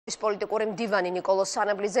პოლიტიკური მდივანი ნიკოლოზ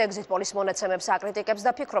სანებლიძე ეგზიტპოლის მონაცემებს აკრიტიკებს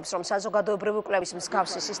და ფიქრობს, რომ საზოგადოებრივი კვლევის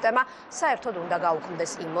მსგავსი სისტემა საერთოდ უნდა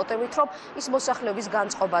გაუქმდეს იმ მოტივით, რომ ის მოსახლეობის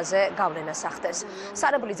განწყობაზე გავლენას ახდენს.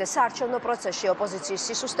 სანებლიძე საარჩევნო პროცესში ოპოზიციის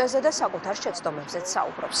სისუსტეზე და საკუთარ შეცდომებზეც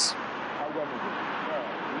საუბრობს.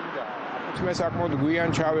 მე საკმაოდ გვიან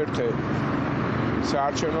ჩავერთე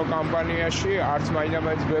საარჩევნო კამპანიაში, არც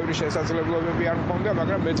მაინც ბევრი შესაძლებლობები არ მქონდა,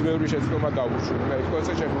 მაგრამ მეც ბევრი შეცდომა დავუშვი. და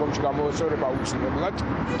ისე შემდგომში გამოვესწორებ აუცილებლად.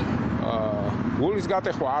 გულის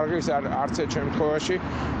გატეხვა არხის არც ერთ შემთხვევაში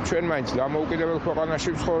ჩვენ მაინც დამოუკიდებელ ქვეყანაში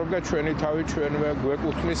ვცხოვრობ და ჩვენი თავი ჩვენვე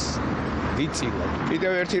გვეკუთვნის დიდწილად.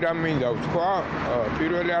 კიდევ ერთი რამ მინდა ვთქვა,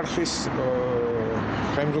 პირველი არხის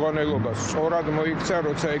ხელმძღვანელობა სწორად მოიქცა,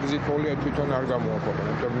 როცა ეგზიტპოლია თვითონ არ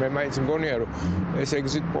გამოაქვეყნა. მე მაინც მგონია, რომ ეს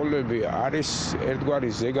ეგზიტპოლები არის ერთგვარი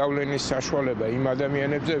ზეგავლენის საშუალება იმ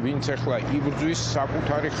ადამიანებზე, ვინც ეხლა იბრძვის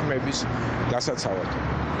საკუთარი ხმების დასაცავად.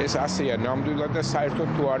 ეს ასეა ნამდვილად და საერთოდ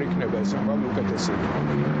თუ არ იქნება ეს ამბავი უკეთესი.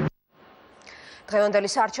 დღევანდელი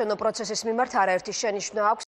საარჩევნო პროცესის მიმართ არაერთი შენიშვნა აქვს.